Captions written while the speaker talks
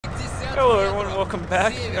Hello everyone, welcome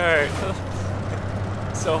back. Alright,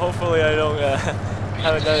 so hopefully I don't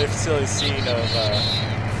have another silly scene of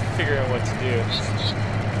figuring what to do.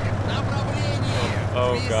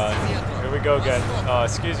 Oh god, here we go again. Oh,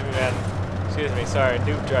 excuse me man. Excuse me, sorry,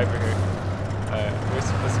 noob driver here. Alright, we're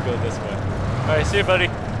supposed to go this way. Alright, see you buddy.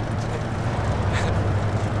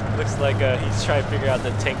 Looks like he's trying to figure out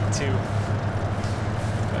the tank too.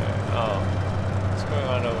 Oh, what's going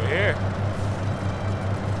on over here?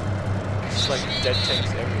 It's like dead tanks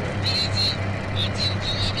everywhere.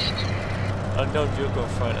 Unknown vehicle in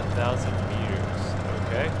front, 1,000 meters.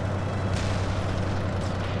 Okay.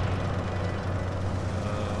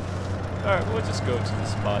 Alright, we'll just go to the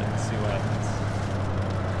spot and see what happens.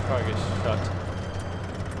 Probably get shot.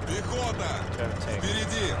 Tank.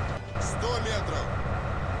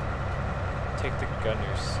 Take the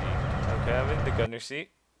gunner seat. Okay, I'm in the gunner seat.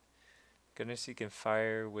 Gunner seat can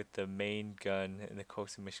fire with the main gun and the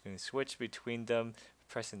coaxing machine. Switch between them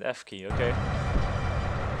pressing the F key. Okay.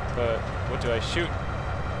 But what do I shoot?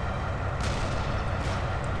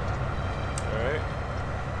 Alright.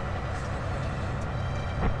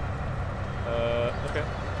 Okay.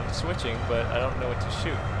 I'm switching, but I don't know what to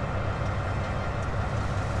shoot.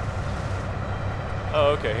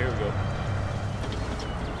 Oh, okay. Here we go.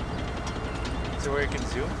 Is there where you can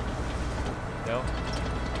zoom? No?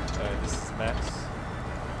 Alright, this is max.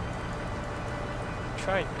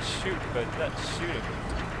 Try and shoot, but not shooting.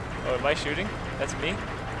 Oh, am I shooting? That's me?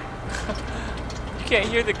 You can't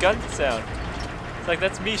hear the gun sound. It's like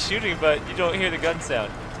that's me shooting, but you don't hear the gun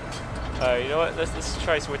sound. Alright, you know what? Let's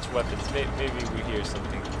try switch weapons. Maybe we hear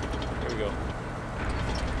something. Here we go.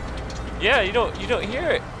 Yeah, you don't hear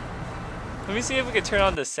it. Let me see if we can turn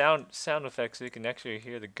on the sound effects so you can actually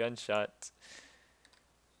hear the gunshots.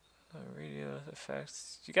 Radio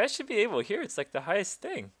effects. You guys should be able to hear. It's like the highest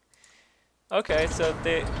thing. Okay, so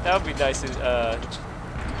that would be nice to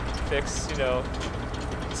fix, you know,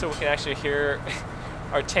 so we can actually hear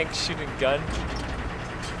our tank shooting gun.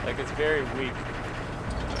 Like it's very weak.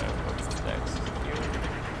 What's next?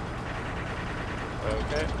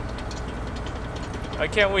 Okay. I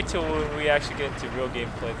can't wait till we actually get into real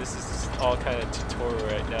gameplay. This is all kind of tutorial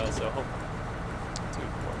right now, so hope. Dude,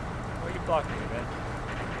 why are you blocking me, man?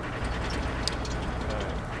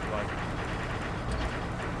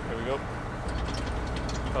 Here we go.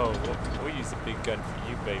 Oh, we'll use the big gun for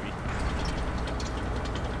you, baby.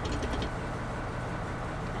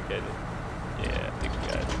 We get it. Yeah, big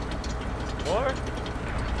gun. More?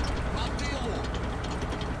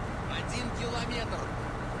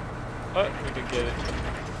 Oh, we did get it.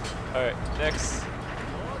 Alright, next.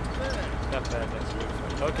 Not bad, next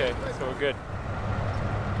move. Okay, so we're good.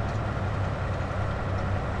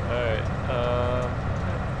 Alright,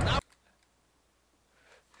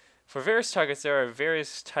 for various targets, there are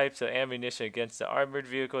various types of ammunition against the armored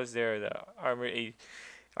vehicles. There are the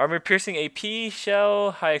armor-piercing AP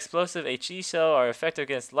shell, high explosive HE shell are effective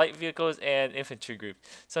against light vehicles and infantry groups.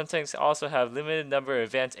 Some tanks also have limited number of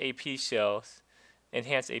advanced AP shells,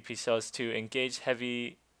 enhanced AP shells to engage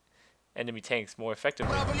heavy enemy tanks more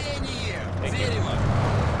effectively. Thank you.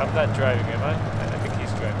 I'm not driving, am I? I think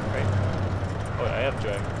he's driving, right? Oh, I am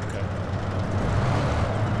driving. Okay.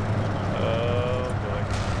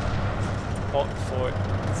 Alt for it.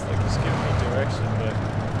 It's like just giving me direction, but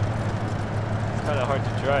it's kind of hard to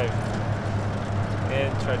drive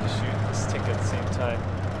and try to shoot this tank at the same time.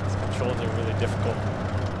 These controls are really difficult.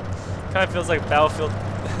 Kind of feels like Battlefield.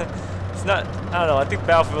 It's not. I don't know. I think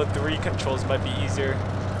Battlefield 3 controls might be easier.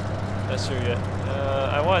 Not sure yet.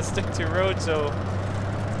 I want to stick to road, so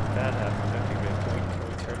that happened. Okay, good. Can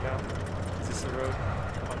we turn now? Is this the road?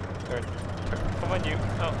 Come on, turn. Come on, you.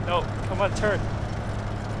 Oh no! Come on, turn.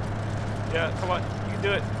 Yeah, come on, you can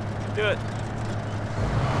do it. You can do it.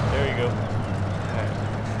 There you go.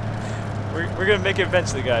 Alright. We're gonna make it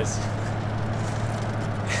eventually, guys.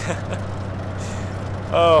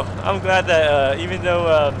 Oh, I'm glad that even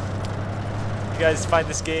though you guys find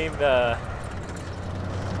this game not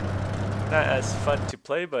as fun to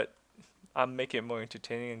play, but I'm making it more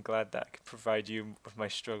entertaining and glad that I can provide you with my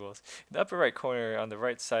struggles. In the upper right corner on the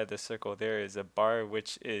right side of the circle, there is a bar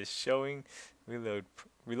which is showing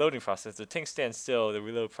reloading process. The tank stands still, the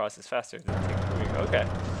reload process faster than the tank moving. Okay.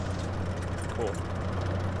 Cool.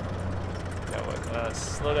 Now what?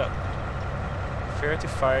 Slow down. Fair to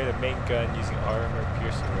fire the main gun using armor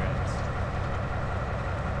piercing rounds.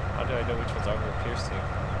 How do I know which one's armor piercing?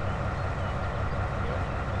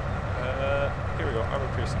 Here we go, armor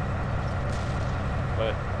piercing.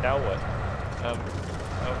 But now what?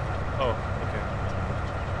 Oh, okay.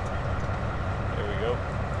 There we go.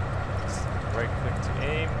 Right click to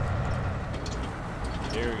aim.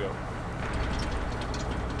 There we go.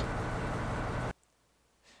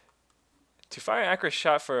 fire an accurate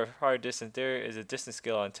shot for a hard distance, there is a distance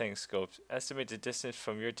scale on tank scopes. Estimate the distance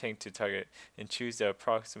from your tank to target and choose the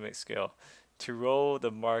approximate scale. To roll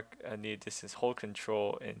the mark needed distance, hold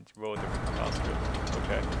control and roll the mouse scope.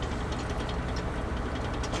 Okay.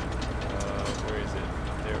 Where is it?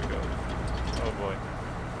 There we go. Oh boy.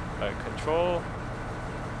 Alright, control.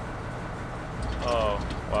 Oh,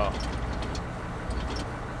 wow.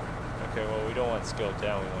 Okay, well we don't want scale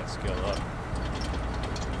down, we want scale up.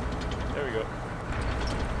 There we go.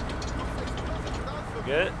 We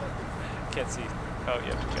get it? Can't see. Oh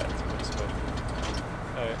yeah, we got it. Let's go.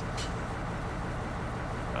 Alright.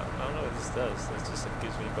 I don't know what this does. This just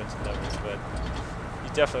gives me a bunch of numbers, but you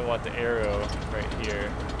definitely want the arrow right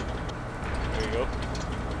here. There you go.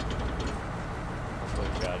 Hopefully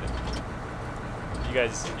we got it.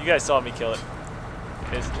 You guys saw me kill it.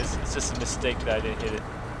 It's just a mistake that I didn't hit it.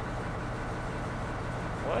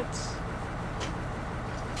 What?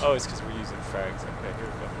 Oh, it's because we're using frags. Okay, here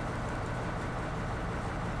we go.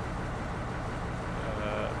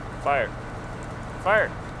 Fire. Fire!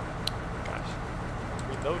 Gosh. It's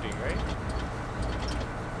reloading, right?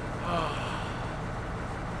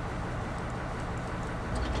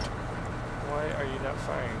 Why are you not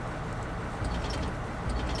firing?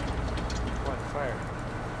 Come on, fire.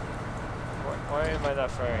 Why am I not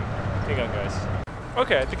firing? Hang on, guys.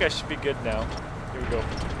 Okay, I think I should be good now. Here we go.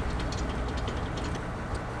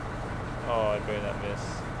 Oh, I better not miss.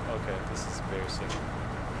 Okay, this is embarrassing.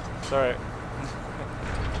 It's alright.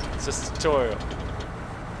 It's just a tutorial.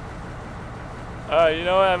 You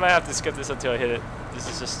know what? I might have to skip this until I hit it. This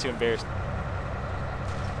is just too embarrassing.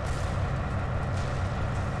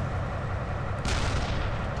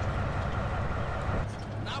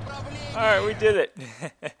 Alright, we did it.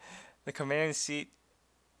 The command seat.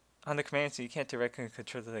 On the command seat, you can't directly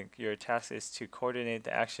control the thing. Your task is to coordinate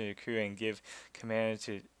the action of your crew and give commands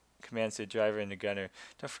to the driver and the gunner.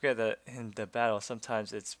 Don't forget that in the battle,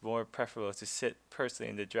 sometimes it's more preferable to sit personally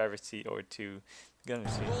in the driver's seat or to the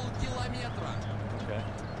gunner's seat. Okay.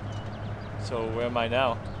 So where am I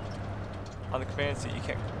now? On the command seat, you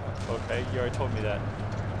can't. Okay, you already told me that.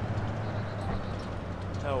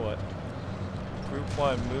 Now what? Group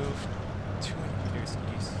 1, move 200 meters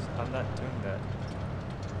east. I'm not doing that.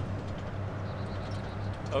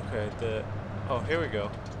 Okay, oh, here we go.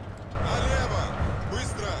 The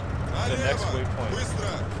next waypoint.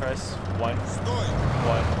 Press 1, 1,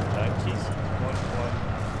 9 keys. 1, 1,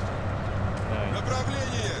 9.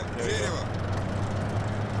 There we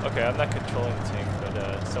go. Okay, I'm not controlling the tank, but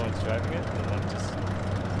someone's driving it, and I'm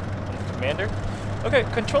the commander. Okay,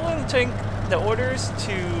 controlling the tank, the orders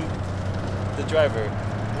to the driver.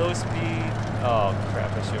 Low speed. Oh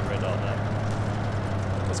crap, I should have read all that.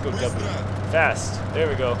 Let's go W. Fast. There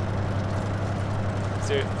we go.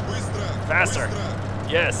 Faster.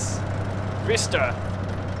 Yes. Vistra.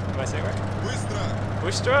 Am I saying right?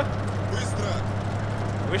 Vistra?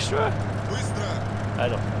 Vistra? I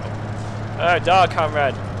don't know. Alright, dog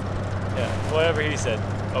comrade. Yeah, whatever he said.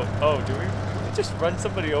 Oh, do we just run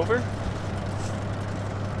somebody over?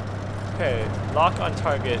 Okay, lock on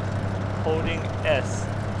target. Holding S.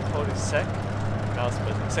 Holding mouse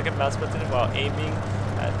button. Second mouse button while aiming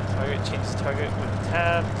at the target. Change the target with the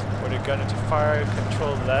tab. Order gunner to fire.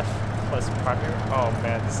 Control left plus primary. Oh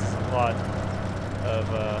man, this is a lot of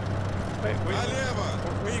wait, where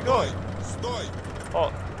are you going?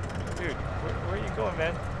 Oh, dude, where are you going,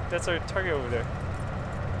 man? That's our target over there.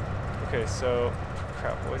 Okay, so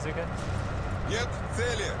crap, what was it again? Нет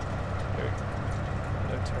цели.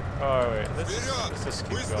 No target. Oh wait, let's just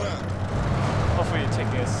keep going. Hopefully you're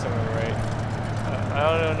taking us somewhere right. I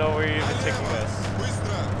don't know where you're even taking us.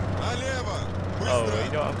 Oh,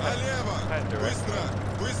 you know, I'm kind of direct.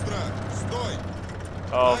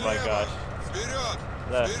 Oh my gosh.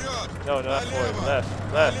 Left. No, not forward. Left.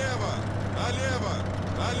 Left.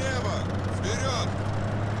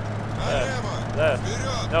 Left.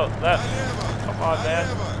 No, left. Come on, man.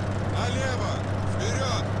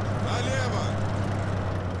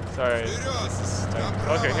 Sorry. This is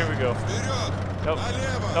okay, here we go. Nope.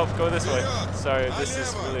 Nope, go this way. Sorry, this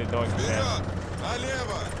is really annoying, man.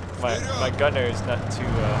 My gunner is not too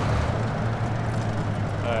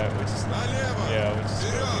alright, we'll just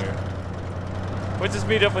go here. We'll just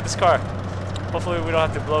meet up with this car. Hopefully we don't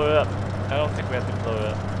have to blow it up. I don't think we have to blow it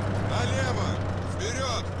up.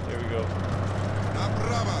 There we go.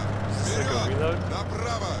 Is this like a reload?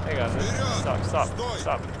 Hang on,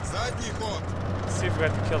 stop. Let's see if we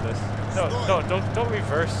have to kill this. No, don't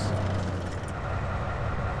reverse.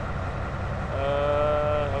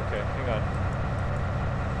 Okay, hang on.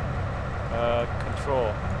 Control.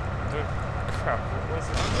 Crap, what was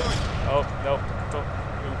it? Oh, no, don't.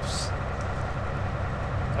 Oops.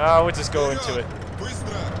 Ah, we'll just go into it.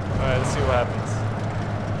 Быстро! Alright, let's see what happens.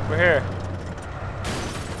 We're here.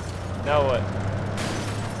 Now what?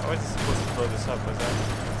 I wasn't supposed to blow this up, was I?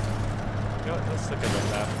 You know what? Let's look at the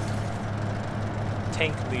map.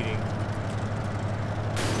 Tank leading.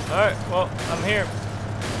 Alright, well, I'm here.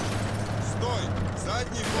 Стой!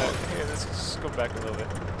 Задний ход! Here, let's just go back a little bit.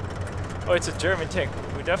 Oh, it's a German tank.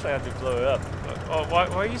 We definitely have to blow it up. Oh, why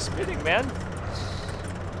are you spinning, man?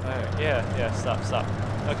 Alright, yeah, stop.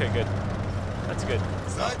 Okay, good. That's good.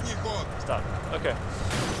 Задний ход! Stop. Okay.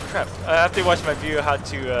 Crap. I have to watch my video how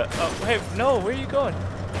to, oh, hey, no, where are you going?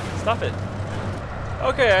 Stop it.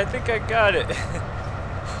 Okay, I think I got it.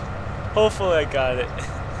 Hopefully I got it.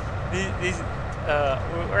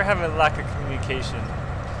 We're having a lack of communication.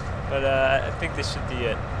 But, I think this should be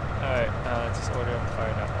it. Alright, just order on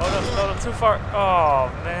fire now. Oh, no, too far.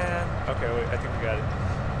 Oh, man. Okay, wait, I think we got it.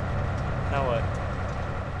 Now what?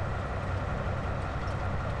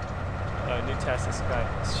 New task is sky.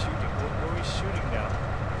 Shooting. What are we shooting now?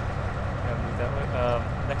 Yeah, move that way.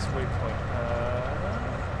 Next waypoint.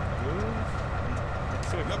 Move. Next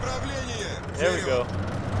waypoint. Направление! There we go.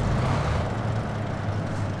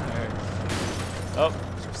 Alright. Oh,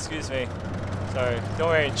 excuse me. Sorry. Don't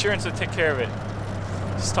worry, insurance will take care of it.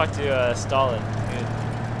 Just talk to Stalin.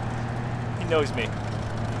 He knows me.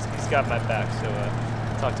 He's got my back, so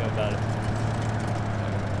talk to him about it.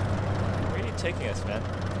 Where are you taking us, man?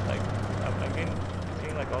 Like, I'm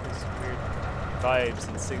getting like all these weird vibes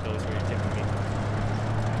and signals where you're taking me.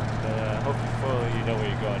 But hopefully you know where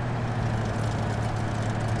you're going.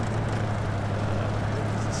 What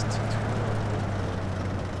is this tutorial?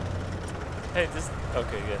 Hey, this.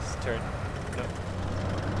 Okay, yes, turn. No.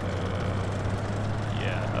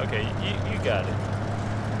 Yeah, okay, you got it.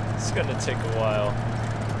 It's gonna take a while.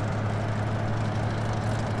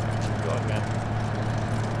 Keep going, man.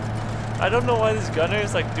 I don't know why this gunner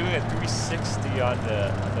is like doing a 360 on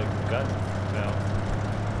the gun now.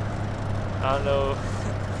 I don't know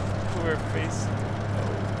who we're facing.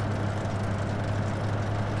 Oh.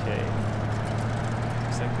 Okay.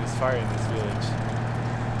 Looks like there's fire in this village.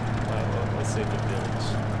 Well, let's save the village.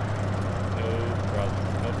 No problem.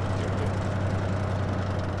 Nope, here we go.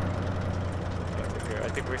 Over here. I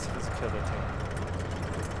think we're supposed to kill that thing.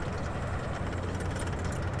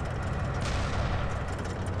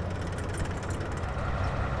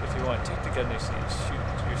 If you want, take the gun and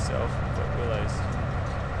shoot yourself, but realize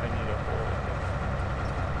I need a hole.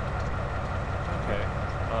 Okay.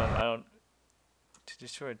 I don't. To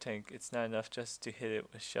destroy a tank, it's not enough just to hit it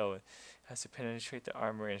with a shell. It has to penetrate the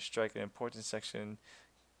armor and strike an important section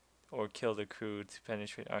or kill the crew. To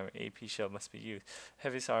penetrate armor, AP shell must be used.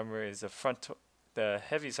 Heaviest armor is the frontal. The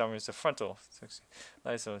heaviest armor is the frontal section.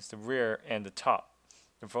 Light zone is the rear and the top.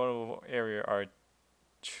 The vulnerable area are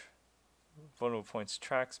vulnerable points: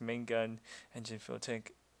 tracks, main gun, engine, fuel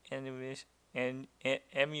tank,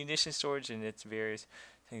 ammunition storage, and its various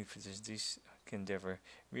tank positions. These can differ.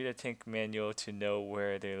 Read a tank manual to know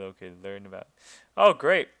where they're located. Learn about. Oh,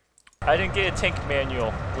 great! I didn't get a tank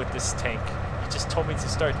manual with this tank. You just told me to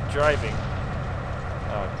start driving.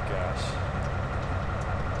 Oh gosh.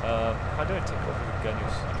 How do I take over the gunner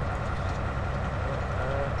seat?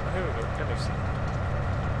 Here we go, gunner seat.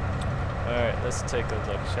 Alright, let's take a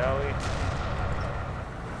look, shall we?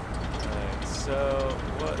 Alright, so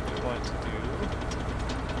what we want to do.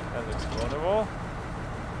 That looks vulnerable.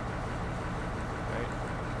 Right?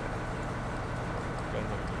 Okay.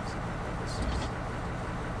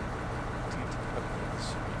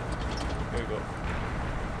 Here we go.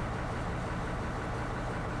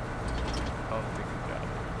 I don't think we got it.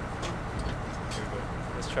 Here we go.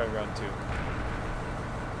 Let's try round 2.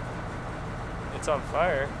 It's on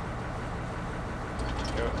fire.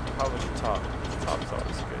 Here, how about the top? The top's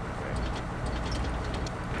always good, right?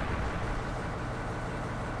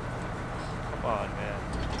 Come on, man.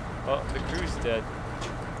 Oh, the crew's dead.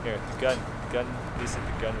 Here, the gun. They said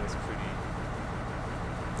the gun was pretty.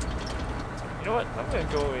 You know what? I'm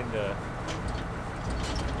gonna go in the.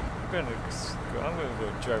 I'm gonna go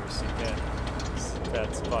driver's seat, man.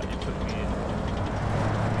 That spot you put me in.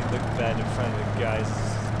 You look bad in front of the guys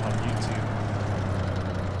on YouTube.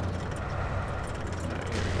 Alright,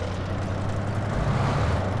 here we go.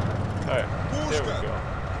 Alright, there we go.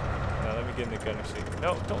 Now let me get in the gunner seat.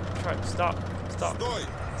 No, don't try. Stop.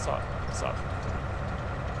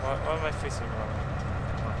 Why am I facing wrong?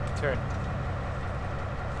 Oh, turn.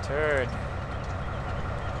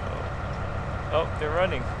 Oh, they're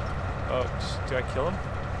running. Oh, do I kill them?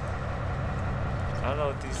 I don't know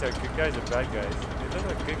if these are good guys or bad guys. They look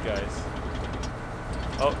like good guys.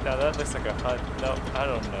 Oh, now that looks like a hunt. No, I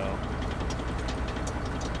don't know.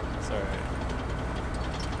 It's alright.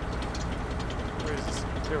 Where is this?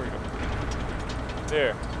 There we go.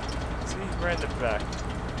 There. See, he ran the back.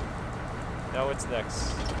 Now what's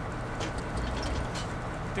next?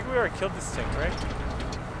 I think we already killed this tank, right?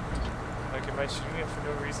 Like, am I shooting it for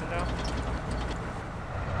no reason now?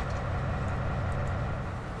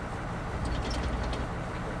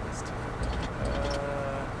 Okay, let's take it.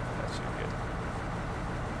 That should be good.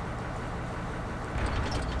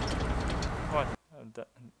 Come on, I'm done.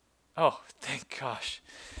 Oh, thank gosh.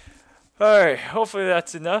 Alright, hopefully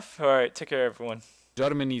that's enough. Alright, take care everyone.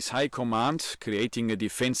 Germany's High Command, creating a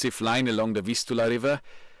defensive line along the Vistula River,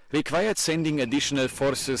 required sending additional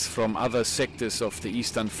forces from other sectors of the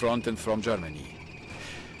Eastern Front and from Germany.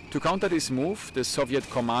 To counter this move, the Soviet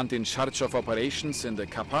command in charge of operations in the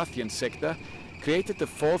Carpathian sector created the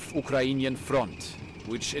 4th Ukrainian Front,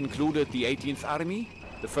 which included the 18th Army,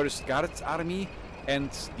 the 1st Guards Army,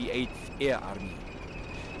 and the 8th Air Army.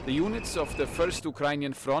 The units of the 1st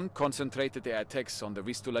Ukrainian Front concentrated their attacks on the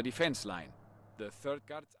Vistula defense line. The 3rd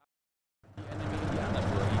Guards the enemy in the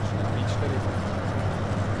Anapur region and reached the river.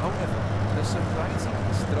 However, the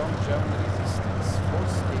surprisingly strong German resistance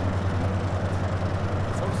forced them